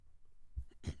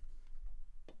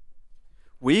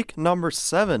Week number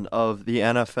 7 of the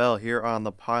NFL here on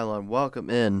the Pylon.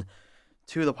 Welcome in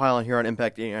to the Pylon here on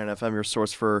Impact 89 FM, your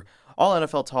source for all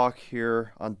NFL talk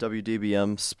here on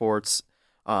WDBM Sports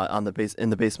in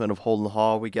the basement of Holden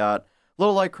Hall. We got a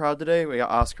little light crowd today. We got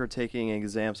Oscar taking an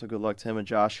exam, so good luck to him, and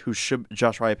Josh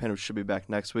Ryapan, who should be back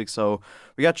next week. So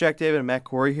we got Jack David and Matt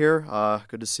Corey here.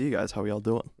 Good to see you guys. How are y'all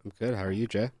doing? I'm good. How are you,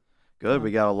 Jay? Good.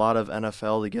 We got a lot of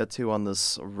NFL to get to on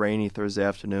this rainy Thursday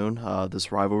afternoon,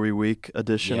 this rivalry week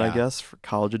edition, I guess, for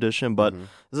college edition. But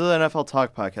this is an NFL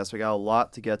Talk podcast. We got a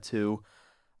lot to get to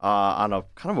on a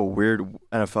kind of a weird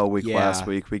NFL week last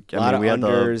week. We had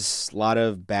unders, a lot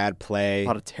of bad play. A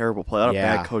lot of terrible play, a lot of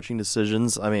bad coaching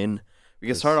decisions. I mean, we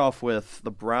can start off with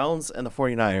the Browns and the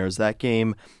 49ers, that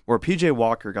game where P.J.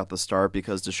 Walker got the start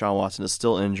because Deshaun Watson is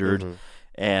still injured.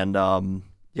 And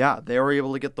they were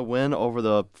able to get the win over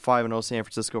the 5-0 San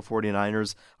Francisco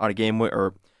 49ers on a game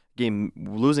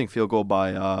losing field goal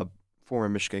by former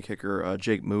Michigan kicker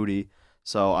Jake Moody.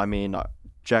 So, I mean,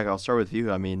 Jack, I'll start with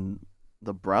you. I mean,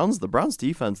 the Browns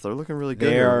defense, they're looking really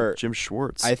good. They are Jim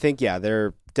Schwartz. I think,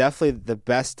 they're definitely the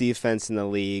best defense in the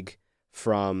league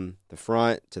from the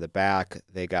front to the back.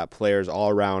 They got players all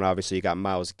around. Obviously, you got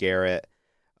Myles Garrett.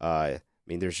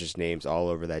 There's just names all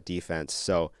over that defense.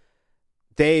 So,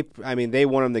 they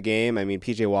won them the game. I mean,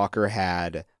 P.J. Walker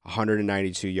had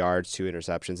 192 yards, 2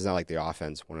 interceptions. It's not like the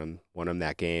offense won him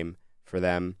that game for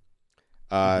them.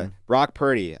 Brock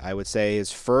Purdy, I would say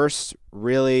his first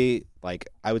really,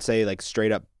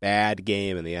 straight up bad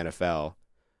game in the NFL.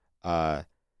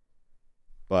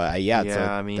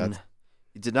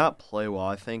 He did not play well.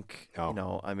 I think, I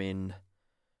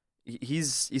think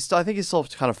he's still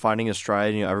kind of finding his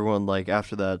stride. You know, everyone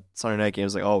after that Sunday night game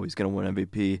was like, oh, he's going to win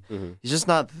MVP. He's just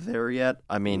not there yet.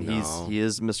 I mean, he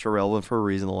is Mr. Relevant for a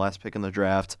reason. The last pick in the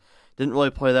draft didn't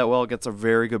really play that well against a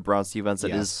very good Browns defense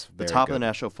that is the top of the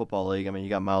National Football League. I mean, you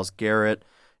got Myles Garrett,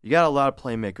 you got a lot of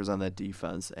playmakers on that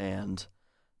defense, and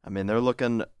I mean, they're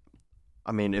looking.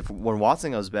 I mean, when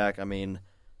Watson goes back, I mean,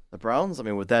 the Browns,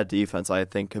 with that defense, I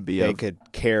think could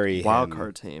carry wild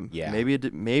card team. Yeah, maybe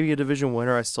a division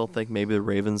winner. I still think maybe the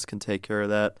Ravens can take care of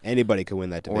that. Anybody could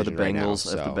win that division, or the Bengals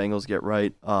right now, if the Bengals get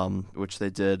right, which they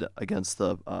did against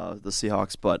the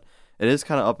Seahawks. But it is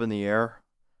kind of up in the air.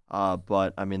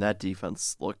 But I mean, that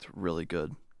defense looked really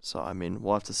good. So I mean,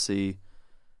 we'll have to see.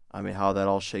 How that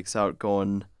all shakes out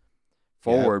going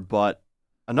forward. But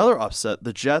another upset: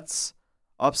 the Jets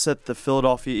upset the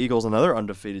Philadelphia Eagles, another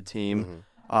undefeated team.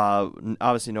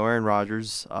 Obviously, no Aaron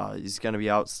Rodgers. He's going to be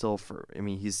out still for.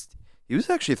 He was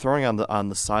actually throwing on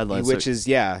the sidelines,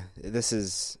 this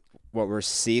is what we're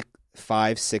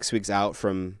 5-6 weeks out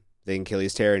from the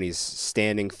Achilles tear, and he's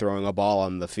standing throwing a ball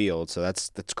on the field. So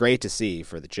that's great to see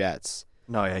for the Jets.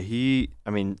 No,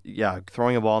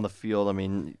 throwing a ball on the field.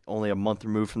 Only a month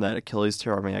removed from that Achilles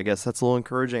tear. I guess that's a little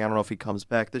encouraging. I don't know if he comes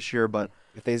back this year, but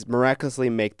if they miraculously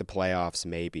make the playoffs,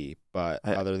 maybe. But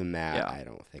other than that, I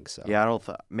don't think so. Yeah, I don't.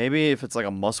 Maybe if it's like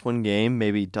a must-win game,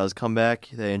 maybe he does come back.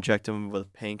 They inject him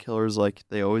with painkillers like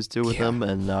they always do with him,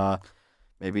 and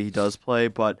maybe he does play.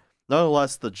 But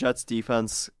nonetheless, the Jets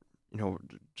defense,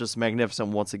 just magnificent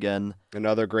once again.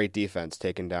 Another great defense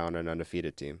taking down an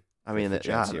undefeated team.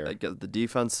 The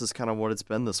defense is kind of what it's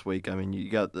been this week.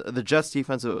 You got the Jets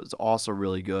defense is also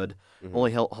really good,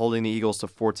 only holding the Eagles to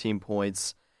 14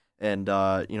 points. And,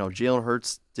 Jalen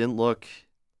Hurts didn't look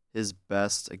his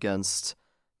best against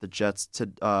the Jets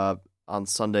on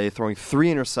Sunday, throwing 3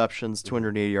 interceptions,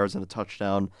 280 yards, and a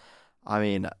touchdown. I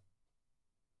don't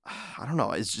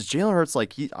know. It's just Jalen Hurts,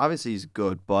 obviously he's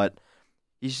good, but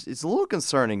it's a little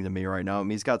concerning to me right now.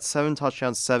 He's got 7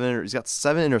 touchdowns, he's got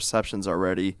 7 interceptions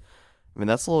already.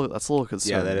 That's a little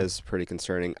concerning. Yeah, that is pretty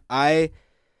concerning.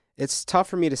 It's tough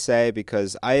for me to say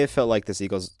because I have felt like this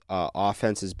Eagles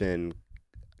offense has been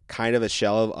kind of a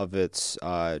shell of its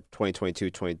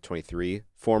 2022-2023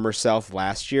 former self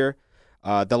last year.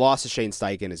 The loss of Shane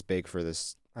Steichen is big for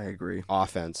this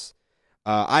offense.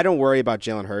 I don't worry about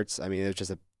Jalen Hurts. It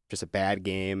was just a bad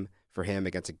game for him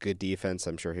against a good defense.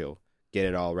 I'm sure he'll get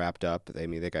it all wrapped up.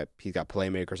 He's got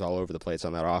playmakers all over the place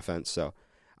on that offense, so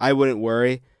I wouldn't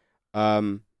worry.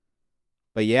 But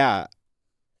yeah,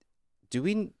 do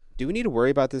we need to worry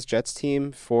about this Jets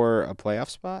team for a playoff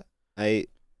spot?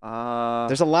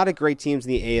 There's a lot of great teams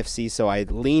in the AFC, so I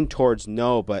lean towards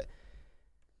no. But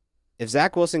if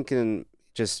Zach Wilson can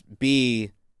just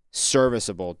be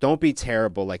serviceable, don't be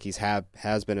terrible like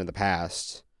has been in the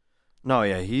past. No,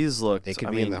 yeah, he's looked. They could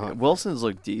be in the hunt. Wilson's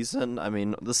looked decent.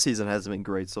 This season hasn't been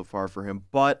great so far for him,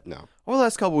 but no. Over the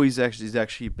last couple of weeks, he's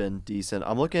actually been decent.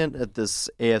 I'm looking at the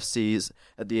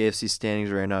AFC standings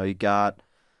right now. You got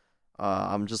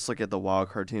I'm just looking at the wild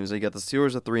card teams. You got the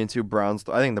Steelers at 3-2, Browns.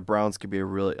 I think the Browns could be a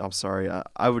really. I'm sorry,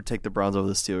 I would take the Browns over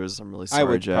the Steelers. I'm really sorry, I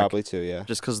would Jack. probably too, yeah.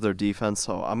 Just because of their defense.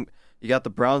 So you got the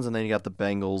Browns and then you got the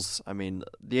Bengals. I mean,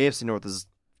 the AFC North is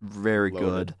very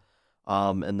good.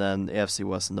 And then the AFC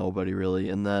West, nobody really.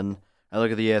 And then I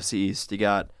look at the AFC East. You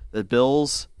got the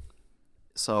Bills.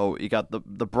 So you got the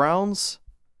Browns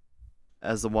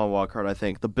as the one wild card, I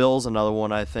think. The Bills, another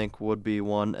one, I think, would be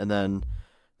one. And then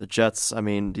the Jets. I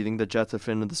mean, do you think the Jets would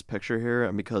fit into this picture here?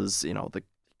 And because,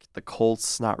 the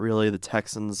Colts, not really. The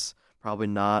Texans, probably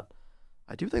not.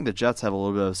 I do think the Jets have a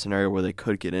little bit of a scenario where they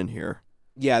could get in here.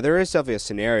 Yeah, there is definitely a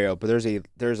scenario, but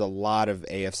there's a lot of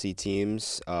AFC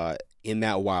teams in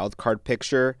that wild card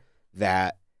picture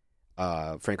that,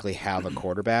 frankly, have a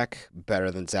quarterback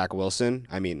better than Zach Wilson.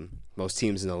 I mean, most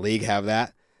teams in the league have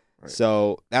that. Right.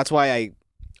 So that's why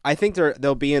I think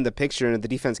they'll be in the picture, and if the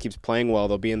defense keeps playing well,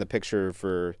 they'll be in the picture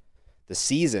for the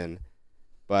season.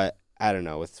 But I don't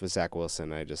know with Zach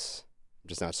Wilson, I'm just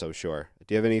not so sure.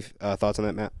 Do you have any thoughts on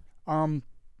that, Matt?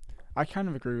 I kind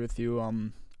of agree with you.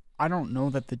 I don't know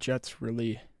that the Jets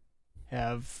really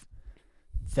have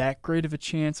that great of a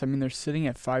chance. I mean, they're sitting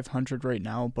at 500 right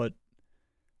now, but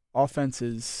offense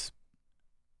is,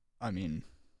 I mean,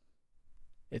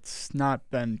 it's not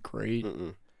been great.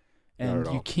 And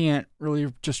you can't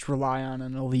really just rely on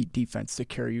an elite defense to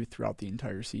carry you throughout the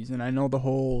entire season. I know the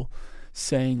whole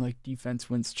saying, like, defense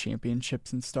wins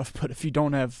championships and stuff, but if you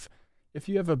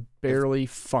have a barely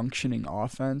functioning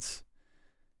offense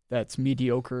that's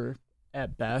mediocre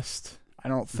at best, I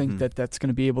don't think that that's going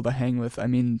to be able to hang with. I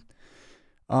mean,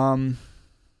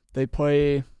 they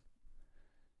play.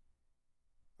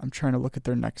 I'm trying to look at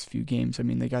their next few games. I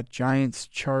mean, they got Giants,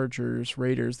 Chargers,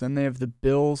 Raiders. Then they have the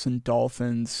Bills and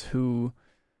Dolphins, who,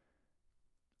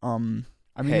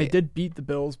 they did beat the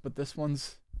Bills, but this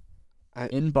one's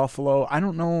in Buffalo. I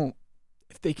don't know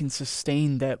if they can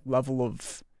sustain that level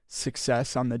of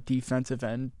success on the defensive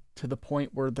end to the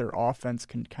point where their offense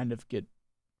can kind of get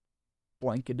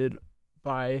blanketed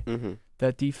by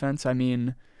that defense. I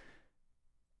mean,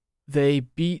 they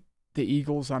beat the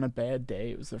Eagles on a bad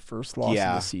day. It was their first loss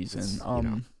of the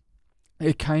season.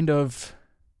 It kind of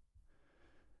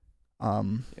what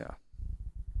am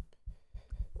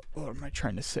I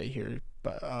trying to say here?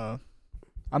 But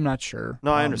I'm not sure.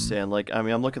 No, I understand. I'm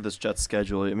looking at this Jets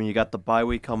schedule. I mean, you got the bye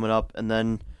week coming up, and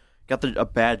then got a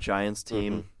bad Giants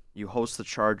team. You host the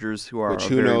Chargers, who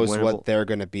who knows winnable. What they're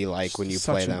going to be like when you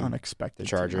play them. Unexpected. The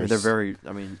Chargers. They're very.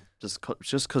 I mean, just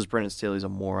because Brandon Staley's a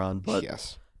moron, but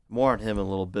yes. More on him a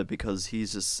little bit because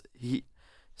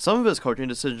some of his coaching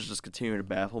decisions just continue to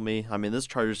baffle me. I mean, this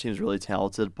Chargers team is really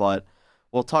talented, but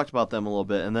we'll talk about them a little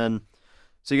bit. And then,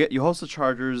 so you host the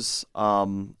Chargers,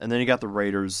 and then you got the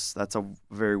Raiders. That's a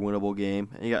very winnable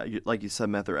game. And you got, like you said,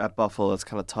 Matt, they're at Buffalo. That's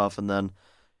kind of tough. And then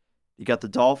you got the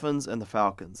Dolphins and the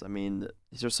Falcons. I mean,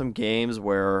 these are some games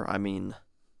where, it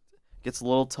gets a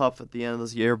little tough at the end of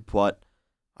this year, but,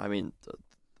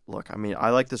 look, I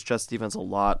like this Jets defense a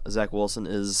lot. Zach Wilson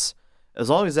is, as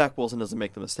long as Zach Wilson doesn't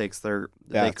make the mistakes, they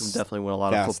can definitely win a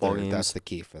lot of football games. That's the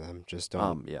key for them. Just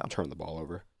don't turn the ball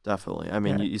over. Definitely. I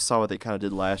mean, you saw what they kind of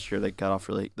did last year.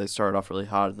 They started off really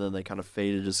hot, and then they kind of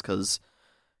faded just because,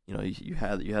 you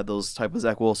had those type of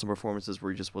Zach Wilson performances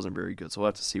where he just wasn't very good. So we'll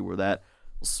have to see where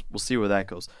we'll see where that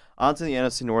goes. On to the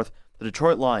NFC North, the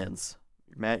Detroit Lions.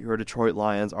 Matt, your Detroit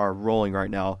Lions are rolling right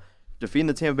now, defeating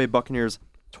the Tampa Bay Buccaneers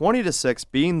 20-6,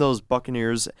 beating those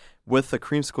Buccaneers with the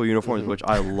creamsicle uniforms, which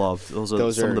I love. Those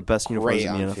are some of the best uniforms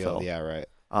in the NFL. Field. Yeah, right.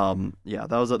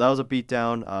 That was a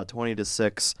beatdown,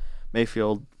 20-6.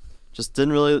 Mayfield just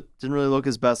didn't really look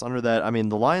his best under that. I mean,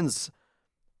 the Lions,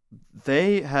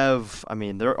 their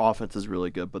offense is really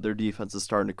good, but their defense is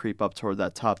starting to creep up toward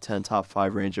that top 10, top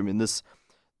 5 range. I mean, this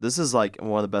is like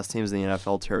one of the best teams in the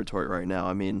NFL territory right now.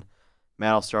 I mean,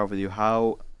 Matt, I'll start off with you.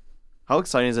 How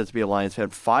exciting is it to be a Lions fan?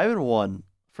 5-1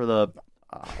 for the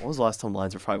when was the last time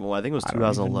Lions were 5-1? I think it was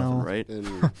 2011, right? In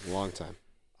a long time.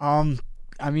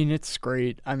 It's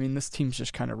great. I mean, this team's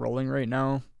just kind of rolling right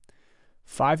now.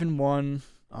 5-1.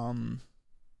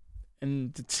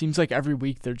 And it seems like every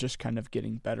week they're just kind of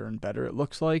getting better and better, it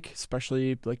looks like,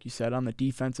 especially, like you said, on the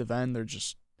defensive end.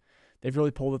 They've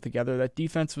really pulled it together. That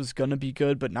defense was going to be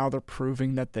good, but now they're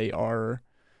proving that they are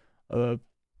a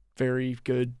very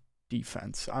good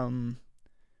defense.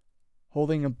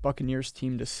 Holding a Buccaneers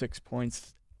team to 6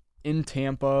 points in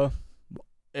Tampa,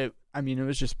 it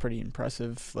was just pretty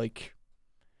impressive. Like,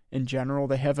 in general,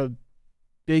 they have a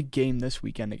big game this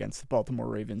weekend against the Baltimore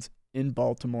Ravens in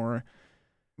Baltimore.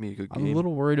 I'm a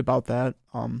little worried about that.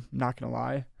 Not gonna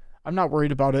lie, I'm not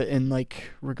worried about it in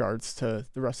regards to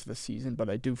the rest of the season, but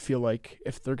I do feel like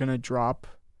if they're gonna drop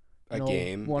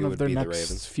game. One of their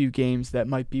next few games that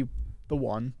might be the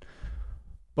one.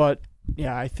 But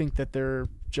yeah, I think that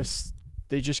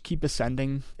they just keep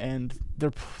ascending, and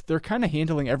they're kind of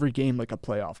handling every game like a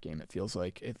playoff game. It feels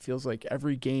like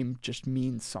every game just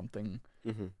means something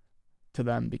to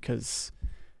them, because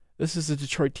this is a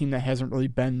Detroit team that hasn't really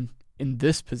been in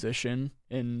this position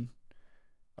in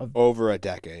over a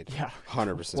decade. Yeah,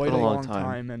 100%. Quite a long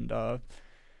time. And but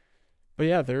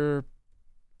yeah, their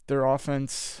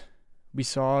offense. We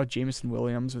saw Jameson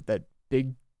Williams with that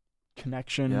big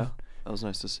connection. Yeah, that was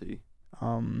nice to see.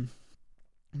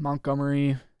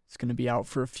 Montgomery is going to be out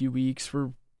for a few weeks.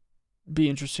 Be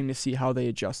interesting to see how they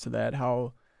adjust to that,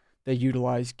 how they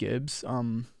utilize Gibbs.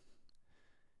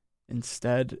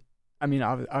 Instead, I mean,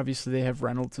 obviously they have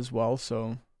Reynolds as well,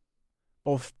 so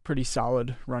both pretty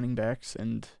solid running backs.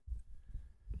 And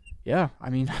yeah, I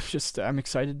mean, I'm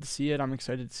excited to see it. I'm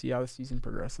excited to see how the season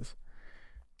progresses.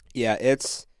 Yeah,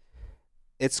 it's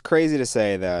crazy to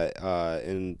say that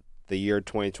in the year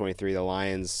 2023, the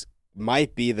Lions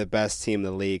might be the best team in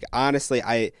the league. Honestly,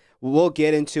 we'll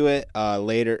get into it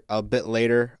a bit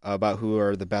later about who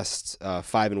are the best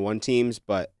 5-1 teams.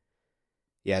 But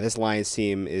yeah, this Lions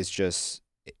team is just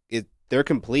they're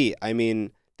complete. I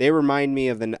mean, they remind me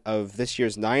of this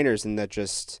year's Niners in that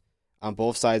just on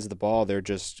both sides of the ball, they're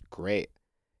just great.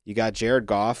 You got Jared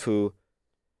Goff, who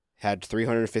had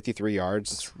 353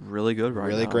 yards. It's really good right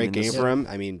now. Really great game for him.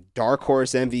 I mean, dark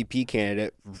horse MVP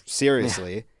candidate,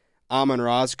 seriously. Yeah.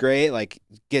 Amon-Ra's great. Like,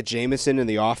 get Jameson in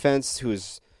the offense,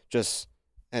 who's just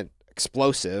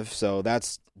explosive. So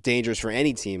that's dangerous for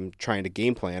any team trying to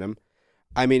game plan him.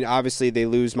 I mean, obviously they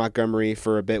lose Montgomery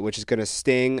for a bit, which is going to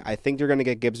sting. I think they're going to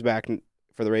get Gibbs back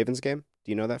for the Ravens game.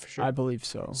 Do you know that for sure? I believe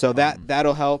so. So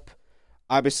that'll help.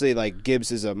 Obviously, like,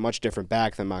 Gibbs is a much different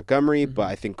back than Montgomery, but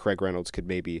I think Craig Reynolds could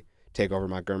maybe take over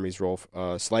Montgomery's role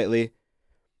slightly.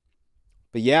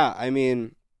 But yeah, I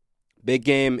mean, big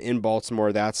game in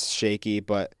Baltimore, that's shaky,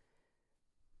 but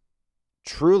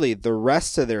truly the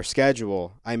rest of their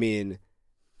schedule, I mean,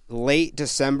 late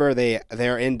December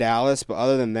they're in Dallas, but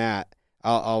other than that,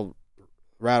 I'll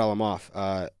rattle them off.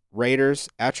 Raiders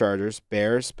at Chargers,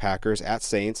 Bears, Packers, at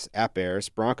Saints, at Bears,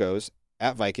 Broncos,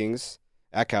 at Vikings,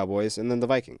 at Cowboys, and then the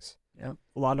Vikings. Yeah,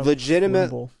 a lot of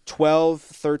legitimate winnable.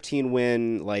 12-13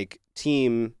 win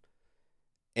team,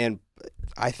 and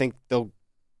I think they'll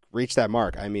reach that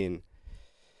mark. I mean,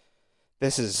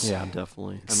 this is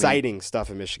definitely exciting stuff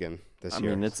in Michigan this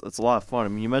year. I mean, it's a lot of fun. I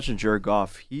mean, you mentioned Jared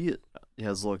Goff. He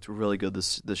has looked really good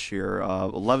this year.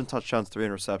 11 touchdowns, 3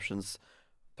 interceptions,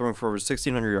 throwing for over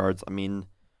 1,600 yards. I mean,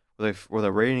 with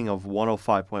a rating of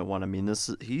 105.1. I mean,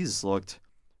 he's looked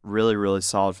really, really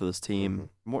solid for this team.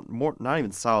 More not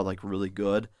even solid, like really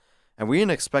good. And we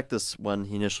didn't expect this when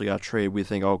he initially got traded. We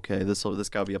think, okay, this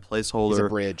got to be a placeholder. He's a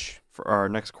bridge for our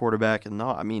next quarterback. And no,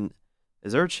 I mean,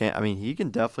 is there a chance? I mean, he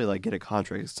can definitely get a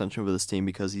contract extension with this team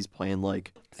because he's playing I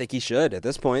think he should at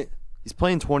this point. He's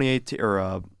playing 2018 or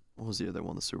what was the year they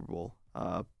won the Super Bowl?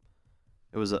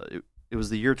 It was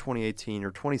the year 2018 or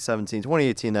 2017,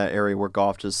 2018, that area where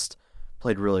Goff just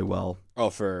played really well. Oh,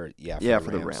 for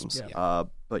the Rams. Yeah.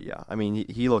 But yeah, I mean,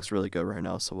 he looks really good right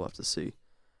now, so we'll have to see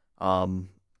how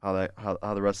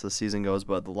the rest of the season goes.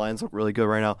 But the Lions look really good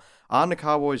right now. On the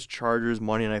Cowboys, Chargers,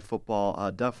 Monday Night Football,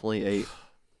 definitely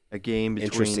a game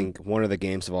between... Interesting, one of the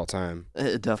games of all time.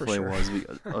 It definitely was.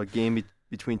 A game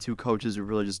between two coaches who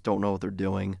really just don't know what they're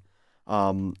doing.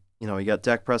 You got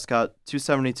Dak Prescott,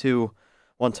 272,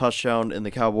 1 touchdown, and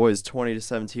the Cowboys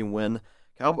 20-17 win.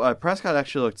 Prescott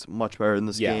actually looked much better in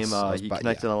this game. He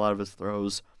connected on a lot of his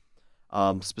throws.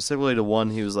 Specifically to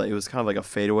one, it was kind of like a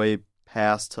fadeaway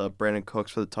pass to Brandon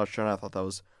Cooks for the touchdown. I thought that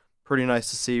was pretty nice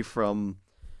to see from,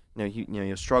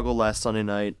 he struggled last Sunday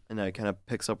night, and it kind of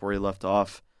picks up where he left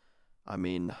off. I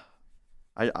mean,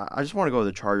 I just want to go to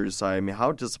the Chargers side. I mean,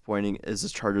 how disappointing is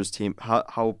this Chargers team?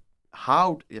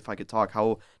 How if I could talk,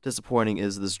 how disappointing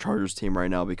is this Chargers team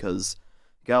right now? Because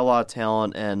you got a lot of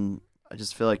talent, and I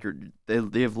just feel like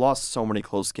they've lost so many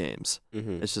close games.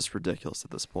 Mm-hmm. It's just ridiculous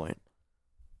at this point.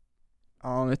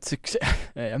 It's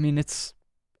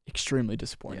extremely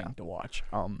disappointing to watch.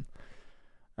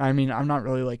 I mean, I'm not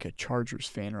really a Chargers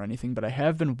fan or anything, but I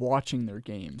have been watching their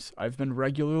games. I've been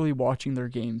regularly watching their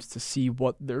games to see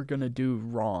what they're going to do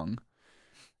wrong.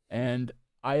 And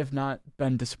I have not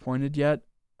been disappointed yet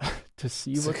to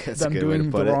see them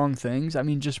doing the wrong things. I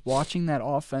mean, just watching that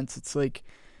offense, it's like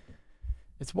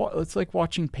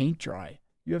watching paint dry.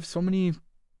 You have so many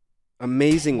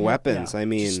amazing weapons. I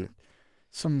mean,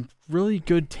 some really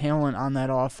good talent on that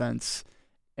offense,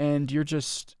 and you're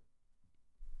just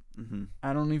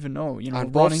I don't even know. On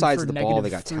both sides of the ball, they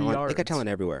got talent. They got talent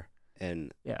everywhere,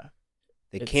 and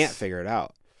They can't figure it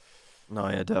out. No,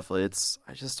 yeah, definitely.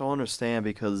 I just don't understand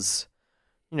because,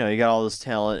 you got all this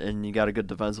talent and you got a good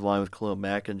defensive line with Khalil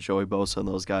Mack and Joey Bosa and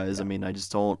those guys. Yeah. I mean, I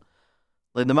just don't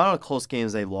like the amount of close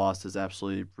games they've lost is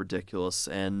absolutely ridiculous.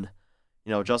 And,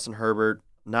 Justin Herbert,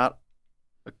 not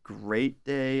a great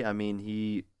day. I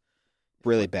mean,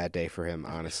 really bad day for him,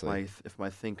 honestly. If my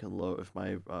thing can load, if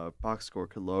my box score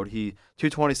could load, he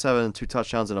 227, 2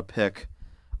 touchdowns and a pick.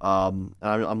 And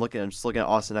I'm just looking at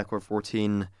Austin Eckler,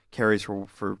 14 carries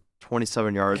for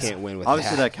 27 yards. Can't win with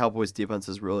Obviously, that Cowboys defense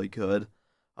is really good,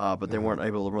 but they weren't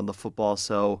able to run the football.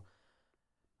 So,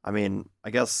 I mean, I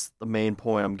guess the main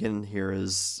point I'm getting here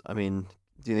is, I mean,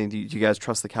 do you guys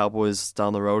trust the Cowboys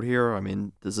down the road here? I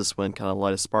mean, does this win kind of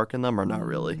light a spark in them or not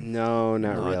really? No,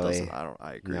 not really. It doesn't.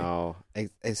 I agree. No,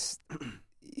 it's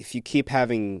if you keep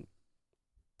having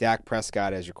Dak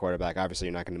Prescott as your quarterback, obviously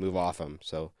you're not going to move off him.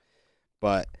 So,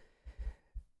 but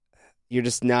you're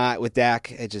just not with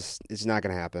Dak. It's not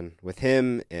going to happen with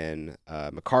him and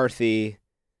McCarthy.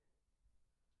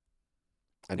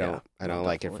 I don't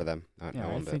like it for them.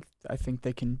 I think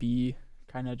they can be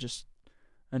kind of just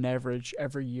an average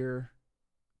every year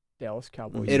Dallas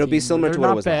Cowboys. It'll be similar to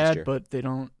what it was last year. They're not bad, but they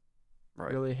don't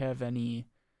really have any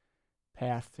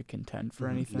path to contend for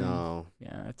anything. No.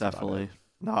 Yeah, that's definitely.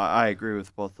 No, I agree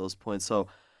with both those points. So,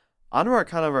 on to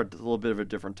a little bit of a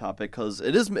different topic because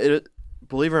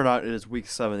believe it or not, it is week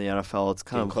 7 in the NFL. It's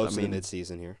kind of close to the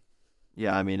midseason here.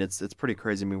 Yeah, I mean it's pretty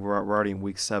crazy. I mean we're already in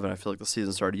week 7. I feel like the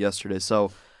season started yesterday.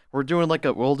 So we'll do a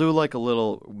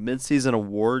little midseason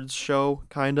awards show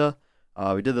kinda.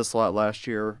 We did this a lot last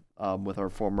year with our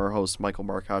former host Michael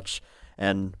Markoch,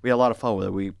 and we had a lot of fun with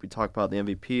it. We talked about the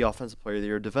MVP, Offensive Player of the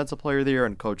Year, Defensive Player of the Year,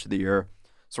 and Coach of the Year.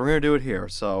 So we're gonna do it here.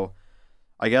 So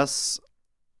I guess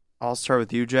I'll start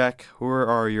with you, Jack. Who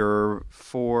are your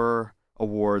 4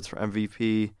 awards for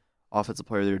MVP, Offensive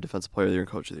Player of the Year, Defensive Player of the Year,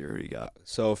 and Coach of the Year? Who do you got?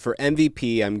 So for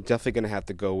MVP, I'm definitely going to have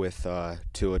to go with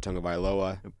Tua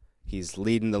Tagovailoa. Yep. He's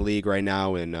leading the league right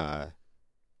now in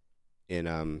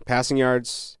passing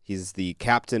yards. He's the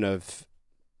captain of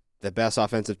the best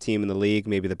offensive team in the league,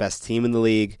 maybe the best team in the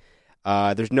league.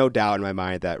 There's no doubt in my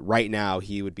mind that right now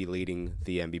he would be leading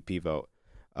the MVP vote.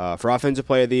 For Offensive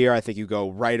Player of the Year, I think you go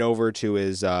right over to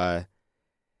his wide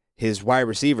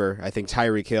receiver. I think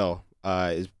Tyreek Hill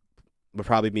would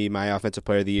probably be my Offensive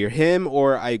Player of the Year. Him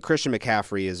or Christian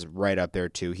McCaffrey is right up there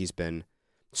too. He's been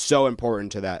so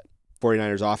important to that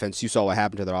 49ers offense. You saw what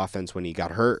happened to their offense when he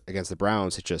got hurt against the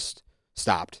Browns. It just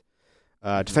stopped.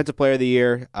 Defensive Player of the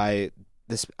Year, I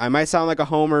might sound like a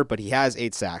homer, but he has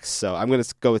 8 sacks. So I'm going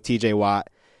to go with TJ Watt.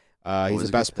 He's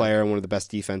the best player and one of the best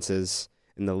defenses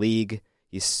in the league.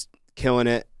 He's killing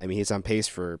it. I mean, he's on pace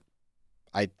for,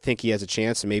 I think he has a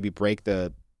chance to maybe break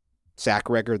the sack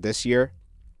record this year.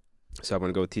 So I'm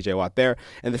going to go with TJ Watt there.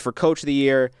 And then for Coach of the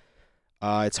Year,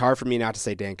 it's hard for me not to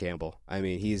say Dan Campbell. I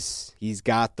mean, he's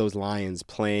got those Lions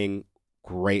playing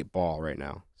great ball right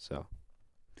now. So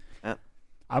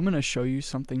I'm going to show you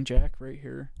something, Jack, right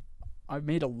here. I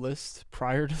made a list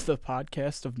prior to the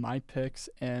podcast of my picks,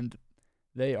 and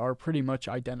they are pretty much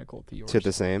identical to yours. To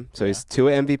the same. So he's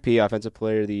Tua MVP, Offensive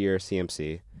Player of the Year,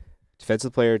 CMC,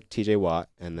 Defensive Player, TJ Watt,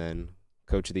 and then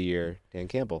Coach of the Year, Dan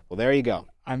Campbell. Well, there you go.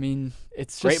 I mean,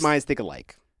 it's just... Great minds think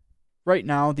alike. Right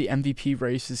now, the MVP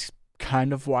race is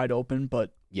kind of wide open,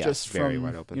 but yes, very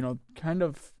wide open. Kind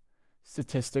of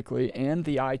statistically and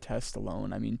the eye test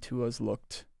alone, I mean, Tua's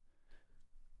looked...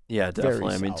 Yeah,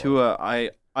 definitely. I mean, Tua, I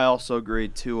also agree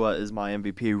Tua is my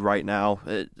MVP right now.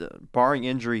 Barring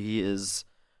injury, he is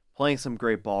playing some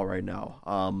great ball right now.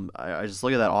 I just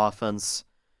look at that offense.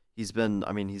 He's been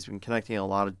connecting a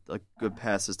lot of good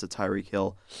passes to Tyreek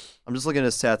Hill. I'm just looking at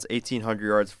his stats: 1,800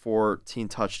 yards, 14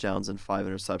 touchdowns, and 5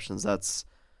 interceptions.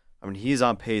 He's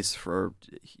on pace for.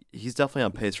 He's definitely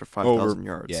on pace for 5,000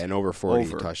 yards. Yeah, and over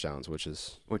 40 touchdowns, which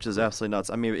is absolutely nuts.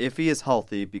 I mean, if he is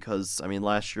healthy, because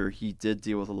last year he did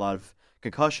deal with a lot of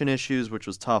concussion issues, which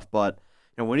was tough. But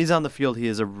when he's on the field, he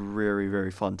is a very,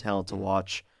 very fun talent to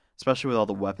watch, especially with all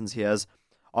the weapons he has.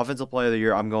 Offensive Player of the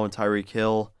Year, I'm going Tyreek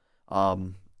Hill.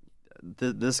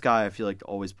 This guy, I feel like,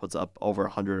 always puts up over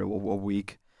 100 a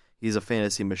week. He's a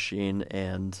fantasy machine,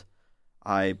 and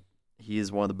he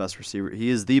is one of the best receivers. He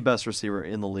is the best receiver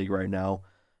in the league right now.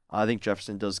 I think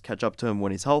Jefferson does catch up to him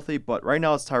when he's healthy, but right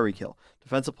now it's Tyreek Hill.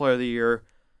 Defensive Player of the Year,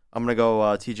 I'm going to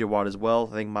go T.J. Watt as well.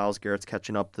 I think Myles Garrett's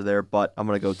catching up to there, but I'm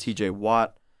going to go T.J.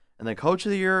 Watt. And then Coach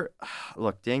of the Year,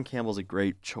 look, Dan Campbell's a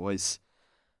great choice.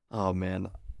 Oh, man.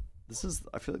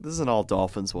 I feel like this is an all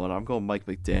Dolphins one. I'm going Mike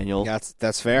McDaniel.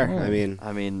 That's fair.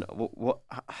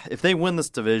 If they win this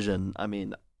division,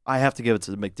 I have to give it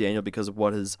to McDaniel because of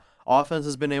what his offense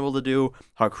has been able to do,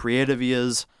 how creative he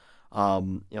is.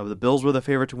 The Bills were the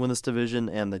favorite to win this division,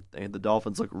 and the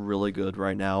Dolphins look really good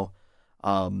right now.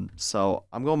 So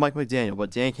I'm going Mike McDaniel,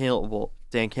 but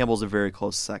Dan Campbell's a very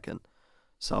close second.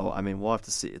 So I mean, we'll have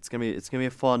to see. It's gonna be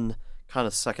a fun kind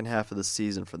of second half of the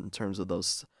season in terms of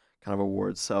those kind of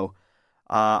awards. So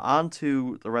on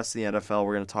to the rest of the NFL.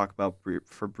 We're going to talk about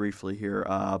briefly here.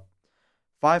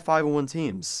 5-5-1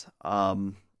 teams.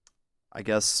 I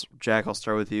guess Jack, I'll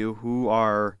start with you.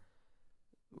 Who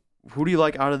do you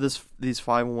like out of these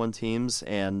 5-1 teams,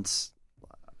 and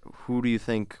who do you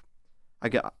think? I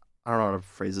don't know how to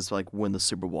phrase this, like win the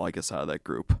Super Bowl, I guess, out of that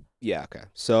group. Yeah. Okay.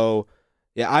 So,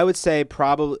 yeah, I would say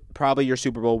probably your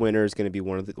Super Bowl winner is going to be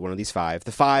one of these five.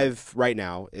 The five right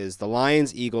now is the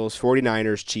Lions, Eagles,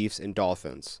 49ers, Chiefs, and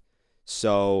Dolphins.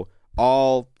 So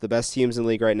all the best teams in the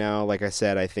league right now. Like I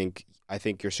said, I think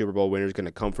your Super Bowl winner is going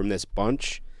to come from this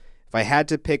bunch. If I had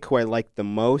to pick who I like the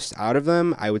most out of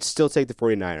them, I would still take the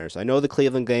 49ers. I know the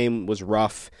Cleveland game was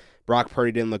rough. Brock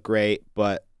Purdy didn't look great,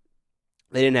 but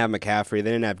they didn't have McCaffrey.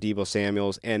 They didn't have Deebo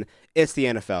Samuels, and it's the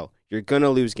NFL. You're going to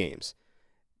lose games.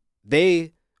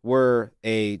 They were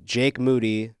a Jake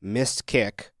Moody missed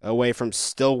kick away from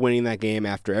still winning that game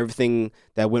after everything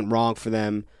that went wrong for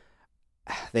them.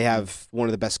 They have one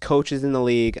of the best coaches in the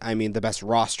league. I mean, the best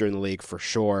roster in the league for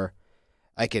sure.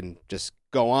 I can just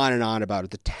go on and on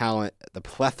about the talent, the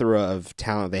plethora of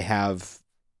talent they have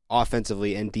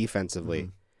offensively and defensively.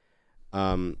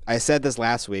 Mm-hmm. I said this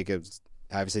last week. It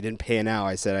obviously didn't pay now.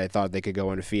 I said I thought they could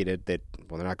go undefeated. They're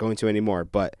not going to anymore.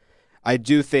 But I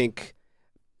do think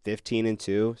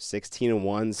 15-2,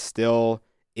 16-1 still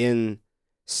in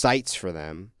sights for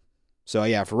them. So,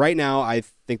 yeah, for right now, I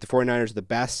think the 49ers are the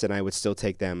best, and I would still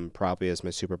take them probably as my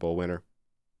Super Bowl winner.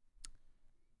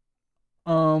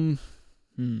 I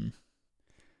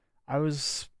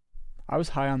was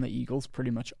high on the Eagles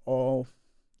pretty much all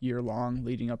year long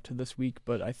leading up to this week,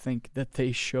 but I think that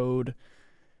they showed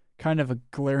kind of a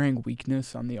glaring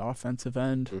weakness on the offensive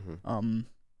end. Mm-hmm.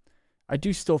 I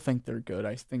do still think they're good.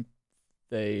 I think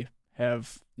they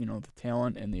have, the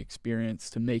talent and the experience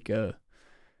to make a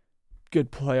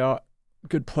good playoff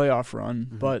run,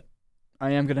 mm-hmm. But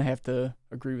I am going to have to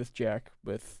agree with Jack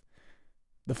with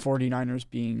the 49ers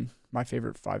being my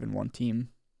favorite 5-1 team,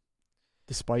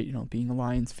 despite, being a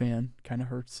Lions fan. Kind of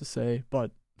hurts to say,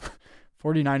 but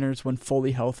 49ers, when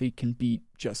fully healthy, can beat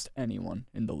just anyone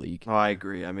in the league. Oh, I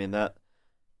agree. I mean,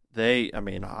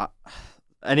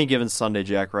 any given Sunday,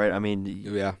 Jack, right? I mean,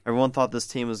 yeah. Everyone thought this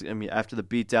team was, after the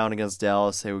beatdown against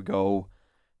Dallas, they would go,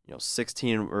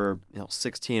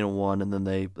 16-1, and then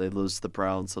they lose to the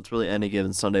Browns. So it's really any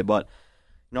given Sunday. But,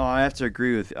 I have to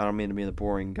agree with, I don't mean to be the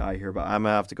boring guy here, but I'm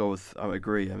going to have to go with, I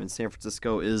agree. I mean, San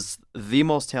Francisco is the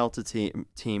most talented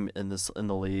team in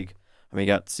the league. I mean,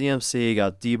 you got CMC, you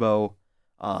got Debo,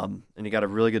 and you got a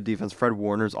really good defense. Fred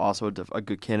Warner's also a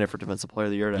good candidate for Defensive Player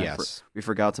of the Year. Yes. We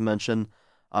forgot to mention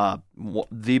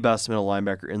the best middle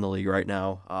linebacker in the league right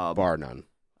now. Bar none.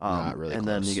 Not really and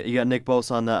close. Then you got Nick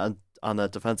Bosa on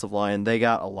that defensive line. They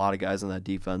got a lot of guys on that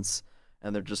defense,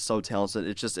 and they're just so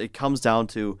talented. It comes down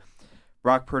to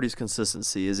Brock Purdy's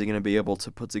consistency. Is he going to be able to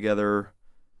put together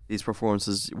these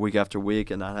performances week after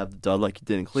week and not have the dud like he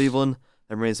did in Cleveland?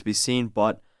 That remains to be seen,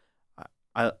 but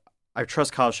I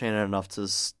trust Kyle Shanahan enough to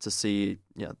see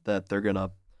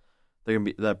that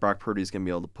that Brock Purdy is gonna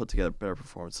be able to put together better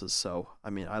performances. So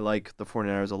I mean, I like the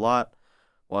 49ers a lot.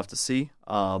 We'll have to see.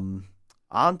 On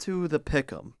to the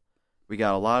pick'em. We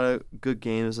got a lot of good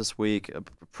games this week. A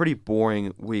pretty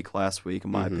boring week last week,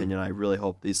 in my opinion. I really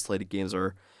hope these slated games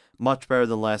are much better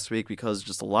than last week because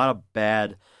just a lot of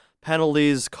bad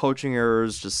penalties, coaching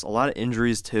errors, just a lot of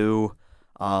injuries too.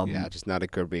 Just not a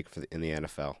good week in the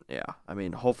NFL. Yeah, I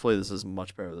mean, hopefully this is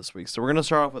much better this week. So we're going to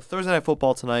start off with Thursday Night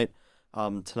Football tonight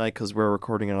because we're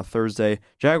recording on a Thursday.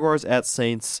 Jaguars at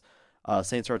Saints.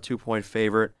 Saints are a 2-point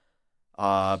favorite.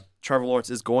 Trevor Lawrence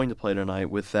is going to play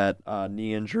tonight with that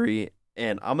knee injury,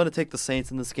 and I'm going to take the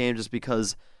Saints in this game just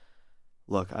because,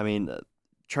 look, I mean,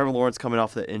 Trevor Lawrence coming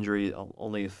off the injury,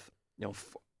 only a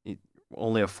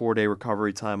 4-day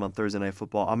recovery time on Thursday Night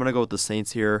Football. I'm going to go with the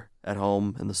Saints here at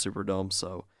home in the Superdome,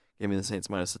 so give me the Saints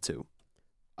minus the 2.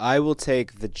 I will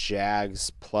take the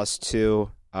Jags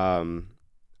 +2.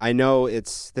 I know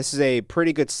this is a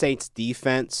pretty good Saints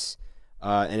defense,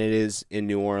 and it is in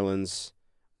New Orleans.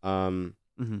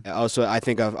 Also, I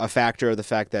think a factor of the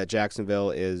fact that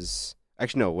Jacksonville is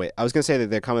actually no wait. I was going to say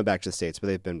that they're coming back to the States,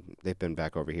 but they've been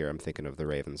back over here. I'm thinking of the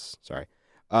Ravens. Sorry.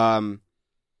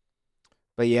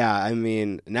 But yeah, I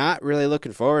mean, not really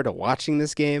looking forward to watching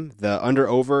this game. The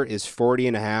under/over is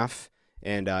 40.5,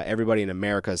 and everybody in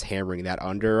America is hammering that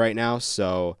under right now.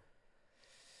 So,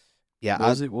 yeah,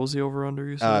 what was the over/under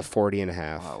you said?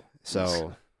 40.5. Wow.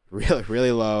 So really,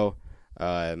 really low.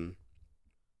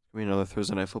 Another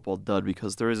Thursday Night Football dud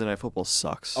because Thursday Night Football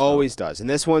sucks. So. Always does. And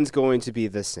this one's going to be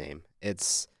the same.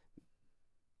 It's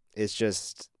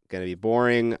just going to be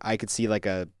boring. I could see like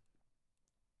a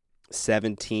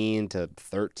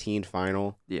 17-13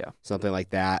 final. Yeah. Something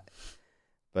like that.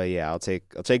 But yeah, I'll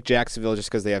take Jacksonville just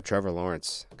because they have Trevor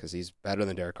Lawrence because he's better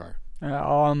than Derek Carr.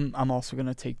 I'm also going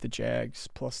to take the Jags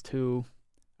 +2.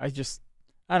 I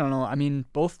don't know. I mean,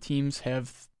 both teams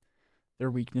have their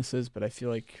weaknesses, but I feel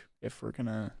like if we're going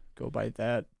to go by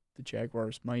that, the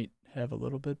Jaguars might have a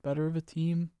little bit better of a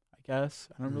team, I guess.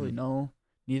 I don't really know.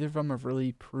 Neither of them have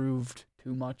really proved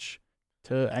too much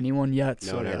to anyone yet.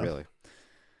 No, not really.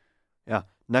 Yeah.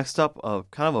 Next up,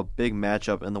 kind of a big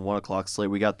matchup in the 1 o'clock slate.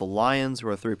 We got the Lions, who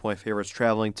are 3-point favorites,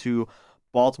 traveling to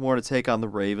Baltimore to take on the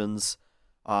Ravens.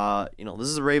 This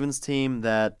is a Ravens team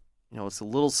that, it's a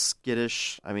little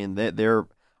skittish. I mean,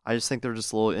 I just think they're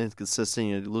just a little inconsistent.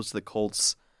 You lose to the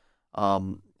Colts,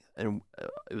 and I think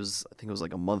it was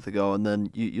like a month ago, and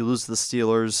then you lose to the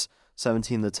Steelers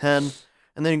 17-10,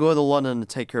 and then you go to London to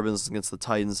take care of business against the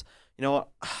Titans. You know what?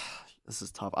 This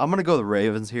is tough. I'm gonna go the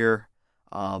Ravens here.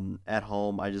 At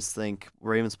home, I just think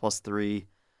Ravens +3.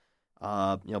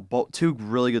 Both two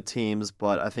really good teams,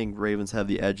 but I think Ravens have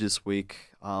the edge this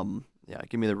week.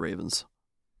 Give me the Ravens.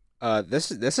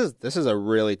 This is a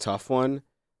really tough one.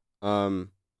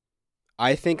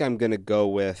 I think I'm gonna go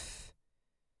with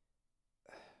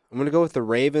the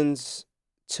Ravens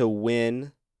to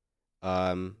win.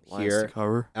 Lions Here, to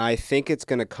cover. and I think it's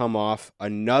gonna come off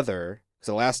another.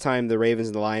 Because the last time the Ravens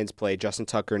and the Lions played, Justin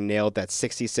Tucker nailed that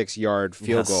 66-yard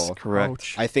field goal. Correct.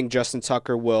 Ouch. I think Justin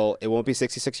Tucker it won't be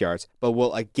 66 yards, but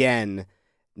will again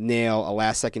nail a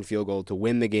last-second field goal to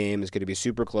win the game. It's going to be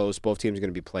super close. Both teams are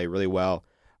going to play really well.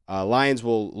 Lions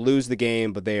will lose the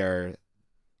game, but they'll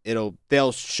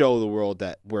show the world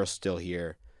that we're still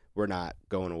here. We're not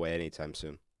going away anytime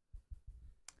soon.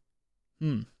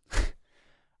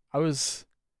 I was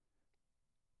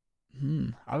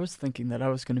thinking that I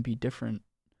was going to be different,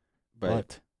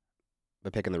 but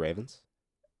picking the Ravens?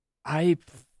 I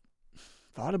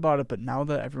thought about it, but now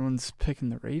that everyone's picking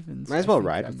the Ravens, might as well I think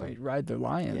ride I with them. might ride the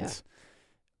Lions.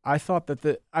 Yeah. I thought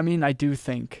that I do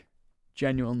think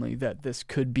genuinely that this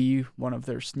could be one of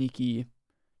their sneaky,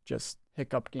 just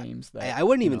hiccup games. That I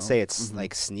wouldn't even say it's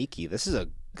like sneaky. This is a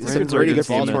Ravens are pretty a good good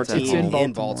team Baltimore at team home.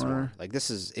 in Baltimore. Like this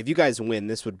is, if you guys win,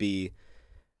 this would be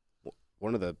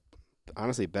one of the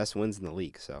honestly best wins in the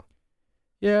league. So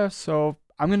yeah, so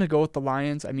I'm gonna go with the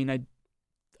Lions. I mean,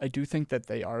 I do think that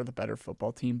they are the better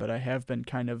football team, but I have been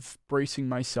kind of bracing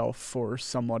myself for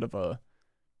somewhat of a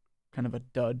kind of a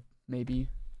dud, maybe.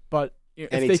 But if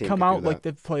they come out like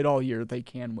they've played all year, they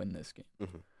can win this game.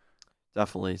 Mm-hmm.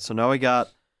 Definitely. So now we got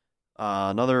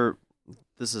another.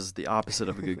 This is the opposite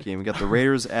of a good game. We got the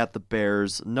Raiders at the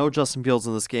Bears. No Justin Fields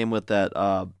in this game with that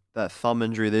thumb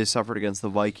injury they suffered against the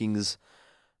Vikings.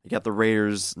 You got the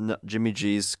Raiders. Jimmy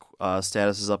G's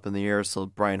status is up in the air, so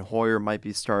Brian Hoyer might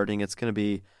be starting. It's going to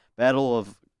be battle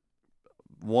of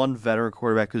one veteran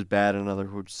quarterback who's bad and another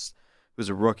who's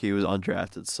a rookie who's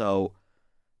undrafted. So,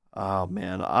 oh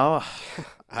man,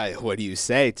 what do you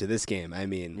say to this game? I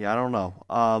mean, yeah, I don't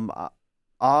know.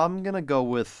 I'm gonna go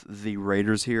with the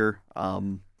Raiders here.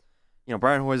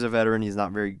 Brian Hoyer's a veteran; he's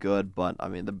not very good, but I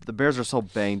mean, the Bears are so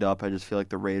banged up. I just feel like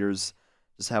the Raiders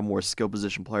just have more skill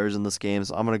position players in this game,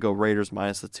 so I'm gonna go Raiders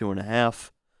minus the 2.5.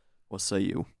 What say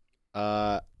you?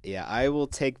 Yeah, I will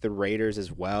take the Raiders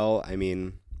as well. I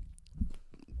mean,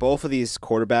 both of these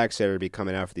quarterbacks that are be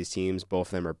coming out for these teams, both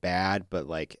of them are bad, but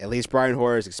like at least Brian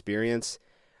Hoyer's experience.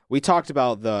 We talked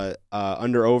about the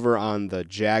under-over on the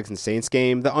Jags and Saints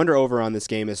game. The under-over on this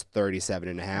game is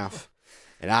 37.5,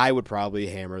 and I would probably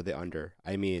hammer the under.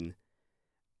 I mean,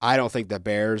 I don't think the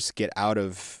Bears can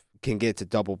get to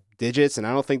double digits, and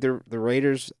I don't think the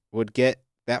Raiders would get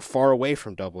that far away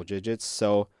from double digits.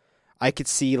 So I could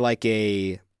see like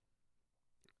a,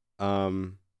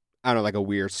 like a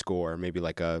weird score, maybe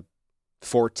like a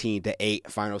 14-8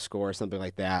 final score or something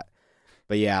like that.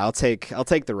 But yeah, I'll take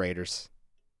the Raiders.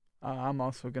 I'm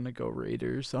also gonna go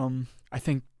Raiders. I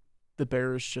think the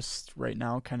Bears just right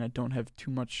now kind of don't have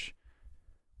too much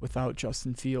without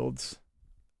Justin Fields.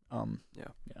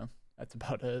 Yeah, that's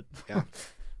about it. Yeah.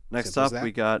 Next up,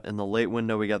 we got in the late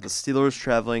window, we got the Steelers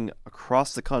traveling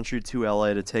across the country to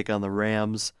LA to take on the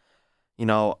Rams.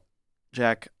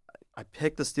 Jack, I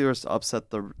picked the Steelers to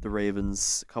upset the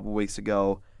Ravens a couple weeks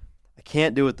ago. I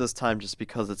can't do it this time just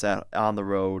because it's on the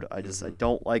road. I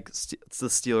don't like it's the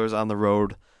Steelers on the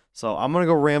road. So I'm going to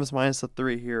go Rams minus the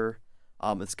 3 here.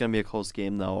 It's going to be a close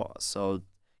game, though. So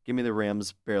give me the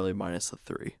Rams barely minus the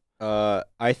 3.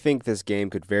 I think this game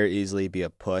could very easily be a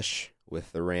push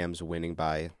with the Rams winning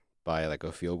by like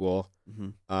a field goal.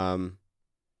 Mm-hmm.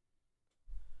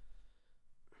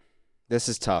 This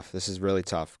is tough. This is really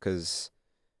tough because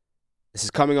this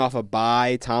is coming off a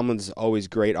bye. Tomlin's always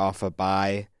great off a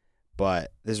bye,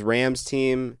 but this Rams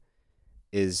team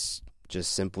is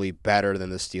just simply better than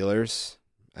the Steelers.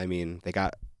 I mean, they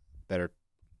got better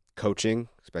coaching,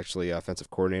 especially offensive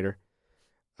coordinator.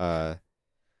 It's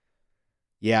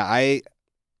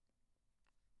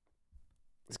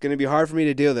going to be hard for me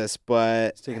to do this,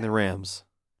 but It's taking the Rams.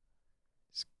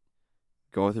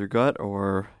 Go with your gut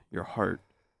or your heart?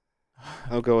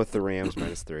 I'll go with the Rams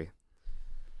 -3.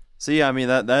 So, yeah, I mean,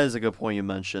 that is a good point you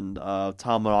mentioned.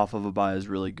 Tomlin off of a bye is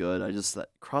really good.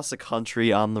 Across the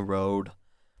country on the road,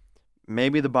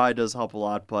 maybe the bye does help a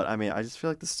lot, but, I mean, I just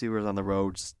feel like the Steelers on the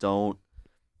road just don't.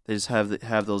 They just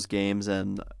have those games,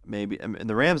 and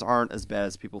the Rams aren't as bad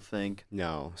as people think.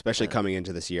 No, especially coming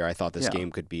into this year. I thought this game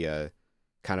could be a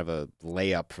kind of a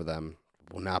layup for them.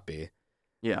 Will not be.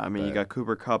 Yeah, I mean, you got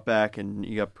Cooper Kupp back, and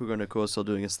you got Puka Nacua still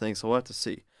doing his thing, so we'll have to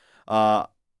see.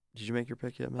 Did you make your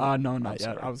pick yet, man? No, not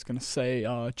yet. I was going to say,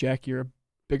 Jack, you're a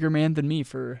bigger man than me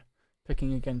for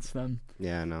picking against them.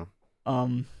 Yeah, I know.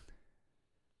 I'm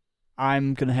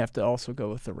going to have to also go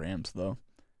with the Rams, though.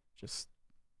 It's just...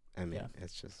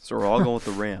 So we're all going with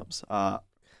the Rams.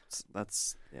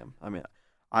 That's, yeah, I mean,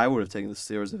 I would have taken the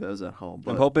Steelers if it was at home.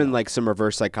 But, I'm hoping like some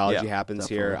reverse psychology happens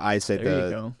definitely. here. I say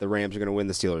the Rams are going to win,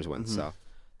 the Steelers win, so...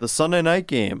 The Sunday night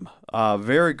game,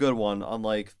 very good one,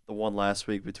 unlike the one last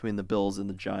week between the Bills and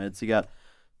the Giants. You got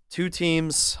two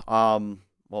teams, well,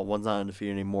 one's not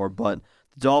undefeated anymore, but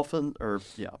the Dolphins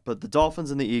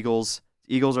and the Eagles.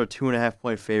 The Eagles are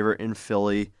 2.5-point favorite in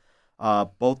Philly.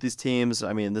 Both these teams,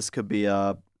 I mean, this could be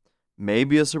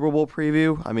maybe a Super Bowl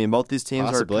preview. I mean, both these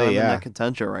teams Possibly, are kind of in that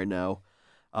contention right now.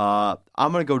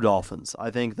 I'm going to go Dolphins.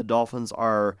 I think the Dolphins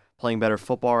are playing better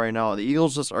football right now. The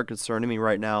Eagles just are concerning me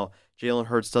right now. Jalen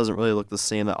Hurts doesn't really look the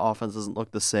same. That offense doesn't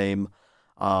look the same.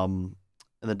 And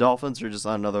the Dolphins are just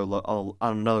on another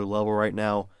level right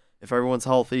now. If everyone's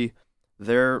healthy,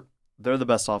 they're the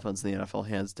best offense in the NFL,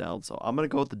 hands down. So I'm going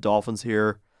to go with the Dolphins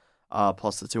here,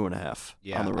 plus the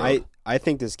 2.5 on the road. I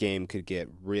think this game could get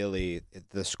really –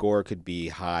 the score could be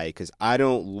high because I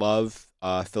don't love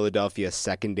Philadelphia's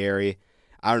secondary.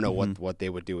 I don't know what they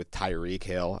would do with Tyreek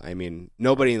Hill. I mean,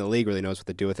 nobody in the league really knows what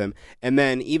to do with him. And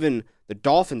then even the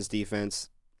Dolphins' defense,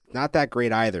 not that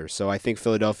great either. So I think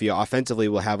Philadelphia offensively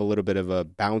will have a little bit of a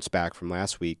bounce back from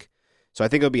last week. So I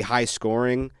think it'll be high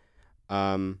scoring.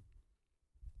 I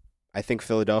think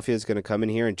Philadelphia is going to come in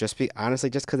here and just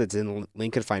because it's in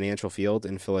Lincoln Financial Field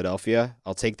in Philadelphia,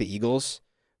 I'll take the Eagles.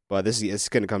 But this is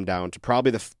going to come down to probably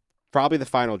the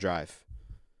final drive.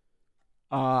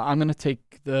 I'm going to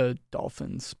take the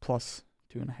Dolphins plus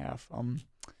 2.5.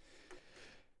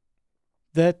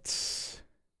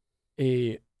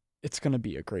 It's going to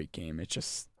be a great game.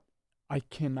 I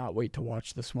cannot wait to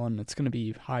watch this one. It's going to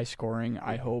be high scoring,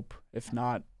 I hope. If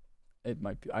not, I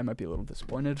might be a little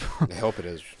disappointed. I hope it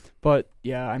is. But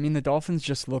yeah, I mean, the Dolphins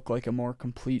just look like a more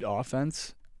complete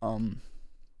offense. The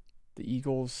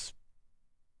Eagles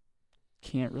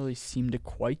can't really seem to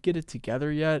quite get it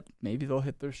together yet. Maybe they'll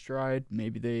hit their stride.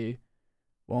 Maybe they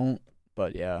won't.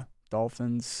 But yeah,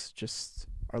 Dolphins just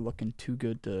are looking too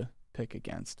good to pick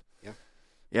against.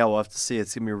 Yeah, we'll have to see.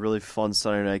 It's going to be a really fun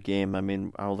Sunday night game. I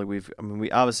mean, I don't think we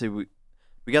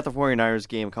got the 49ers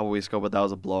game a couple weeks ago, but that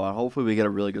was a blowout. Hopefully we get a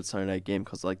really good Sunday night game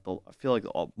because I feel like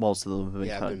most of them have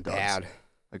been kind of bad.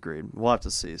 Agreed. We'll have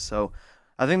to see. So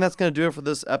I think that's going to do it for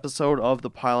this episode of the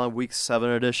Pylon Week 7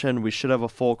 edition. We should have a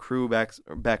full crew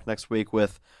back next week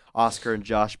with Oscar and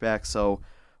Josh back. So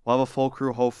we'll have a full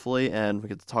crew hopefully, and we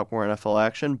get to talk more NFL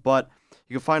action. But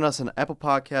you can find us on Apple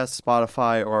Podcasts,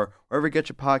 Spotify, or wherever you get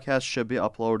your podcasts. Should be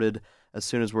uploaded as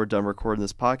soon as we're done recording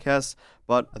this podcast.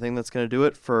 But I think that's going to do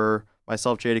it for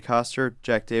myself, JD Coster,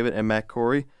 Jack David, and Matt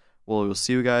Corey. We'll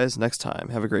see you guys next time.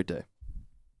 Have a great day.